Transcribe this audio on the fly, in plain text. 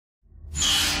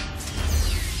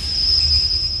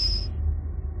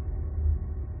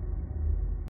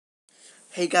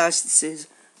Hey guys, this is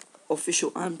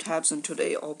OfficialAmtabz, and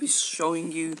today I'll be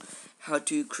showing you how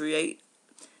to create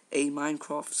a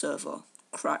Minecraft server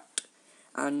cracked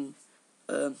and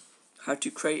how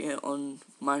to create it on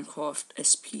Minecraft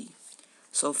SP.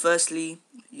 So firstly,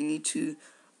 you need to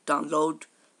download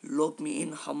Log Me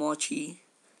In Hamachi,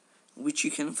 which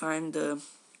you can find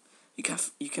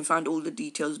you can find all the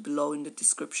details below in the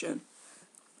description.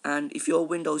 And if you're a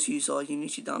Windows user, you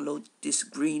need to download this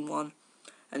green one.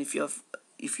 And if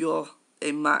you're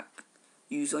a Mac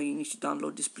user, you need to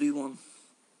download this blue one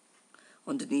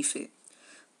underneath it.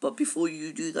 But before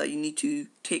you do that, you need to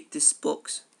tick this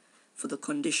box for the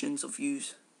conditions of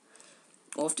use.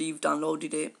 After you've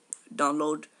downloaded it,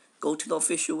 go to the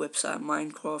official website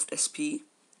Minecraft SP.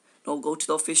 No, go to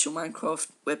the official Minecraft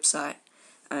website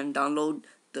and download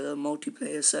the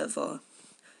multiplayer server.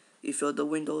 If you're a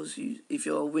Windows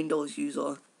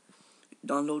user,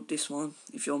 download this one.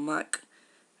 If you're a Mac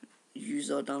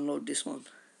user, download this one.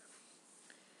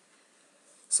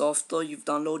 So after you've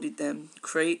downloaded them,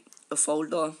 create a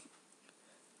folder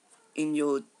in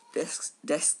your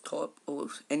desktop or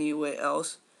anywhere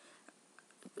else.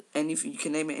 You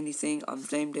can name it anything.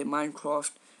 I've named it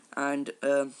Minecraft, and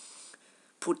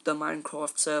put the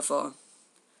Minecraft server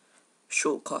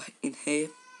shortcut in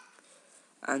here,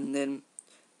 and then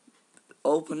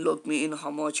open Log Me In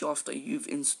Hamachi after you've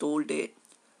installed it.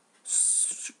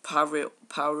 Power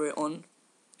it on,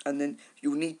 and then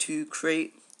you need to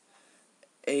create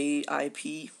a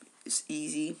IP. It's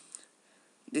easy.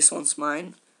 This one's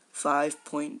mine,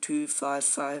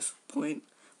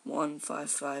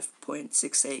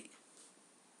 5.255.155.68.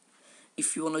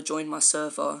 If you want to join my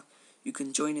server, you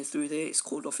can join it through there. It's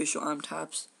called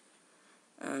OfficialAmtabz.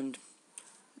 And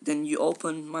then you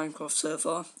open Minecraft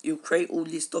server. You'll create all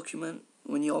this document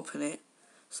when you open it,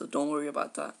 so don't worry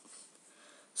about that.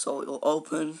 So it'll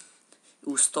open, it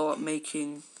will start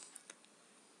making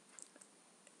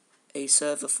a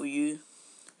server for you.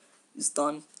 It's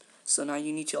done. So now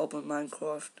you need to open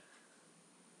Minecraft.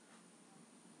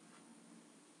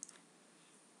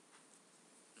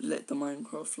 Let the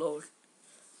Minecraft load.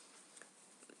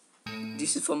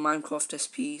 This is for Minecraft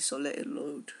SP, so let it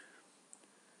load.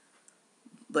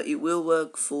 But it will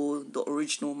work for the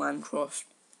original Minecraft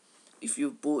if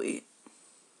you bought it.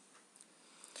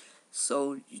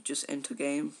 So you just enter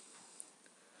game.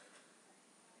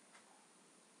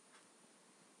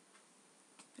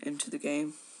 Enter the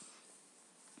game.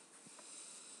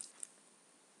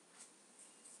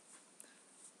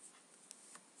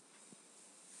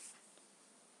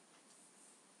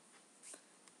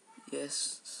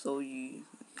 Yes, so you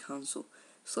cancel.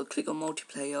 So click on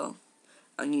multiplayer,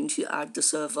 and you need to add the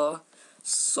server.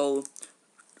 So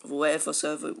whatever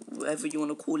you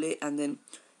want to call it, and then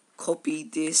copy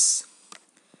this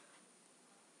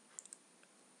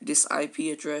IP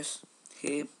address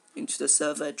here into the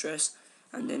server address,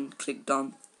 and then click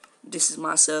done. This is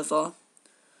my server,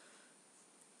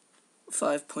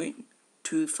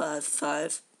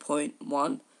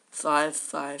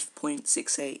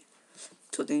 5.255.155.68.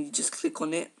 So then you just click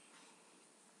on it,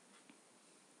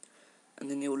 and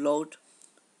then it will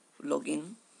log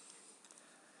in.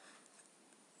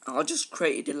 I just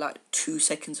created it like 2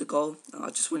 seconds ago, and I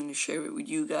just wanted to share it with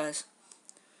you guys.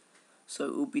 So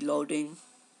it will be loading.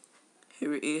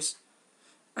 Here it is.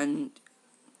 And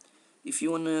if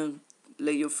you want to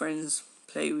let your friends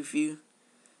play with you,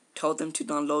 tell them to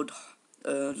download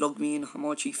Log Me In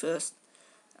Hamachi first,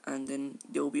 and then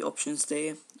there will be options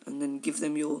there, and then give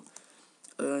them your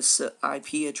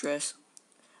IP address,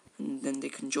 and then they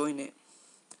can join it.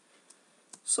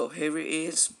 So here it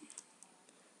is.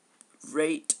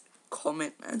 Rate,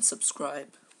 comment, and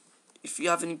subscribe. If you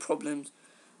have any problems,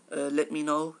 let me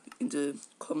know in the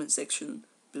comment section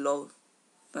below.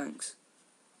 Thanks.